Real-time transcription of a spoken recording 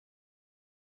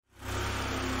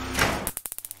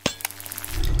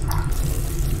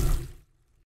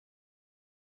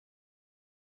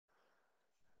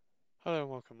Hello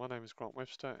and welcome. My name is Grant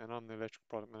Webster and I'm the Electrical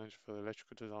Product Manager for the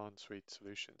Electrical Design Suite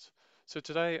Solutions. So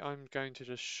today I'm going to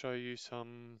just show you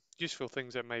some useful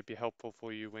things that may be helpful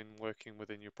for you when working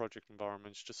within your project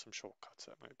environments, just some shortcuts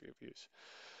that may be of use.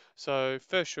 So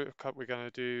first shortcut we're going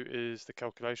to do is the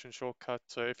calculation shortcut.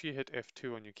 So if you hit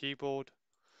F2 on your keyboard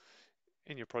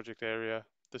in your project area,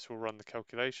 this will run the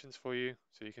calculations for you.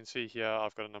 So you can see here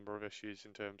I've got a number of issues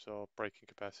in terms of braking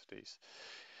capacities.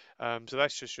 So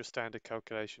that's just your standard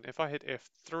calculation. If I hit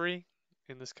F3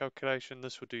 in this calculation,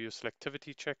 this will do your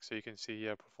selectivity check. So you can see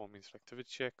here performing selectivity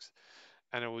checks,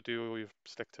 and it will do all your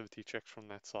selectivity checks from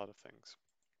that side of things.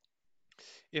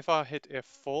 If I hit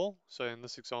F4, so in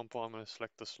this example, I'm going to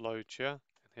select this load here and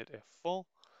hit F4.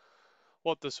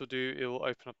 What this will do, it will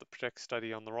open up the protect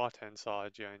study on the right hand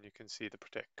side here, and you can see the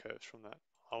protect curves from that.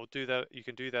 I'll do that. You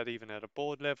can do that even at a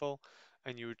board level,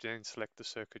 and you would then select the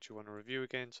circuit you want to review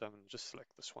again. So I'm going to just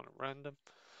select this one at random.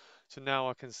 So now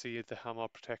I can see the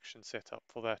HAMR protection set up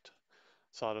for that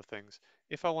side of things.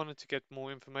 If I wanted to get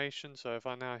more information, so if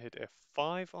I now hit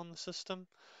F5 on the system,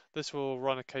 this will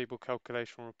run a cable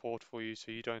calculation report for you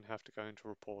so you don't have to go into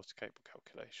reports cable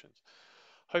calculations.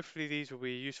 Hopefully these will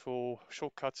be useful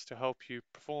shortcuts to help you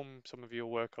perform some of your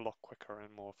work a lot quicker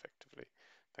and more effectively.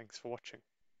 Thanks for watching.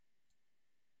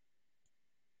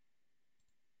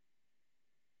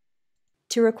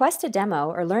 To request a demo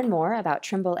or learn more about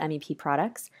Trimble MEP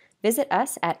products, visit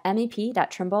us at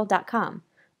mep.trimble.com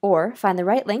or find the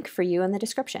right link for you in the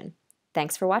description.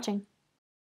 Thanks for watching.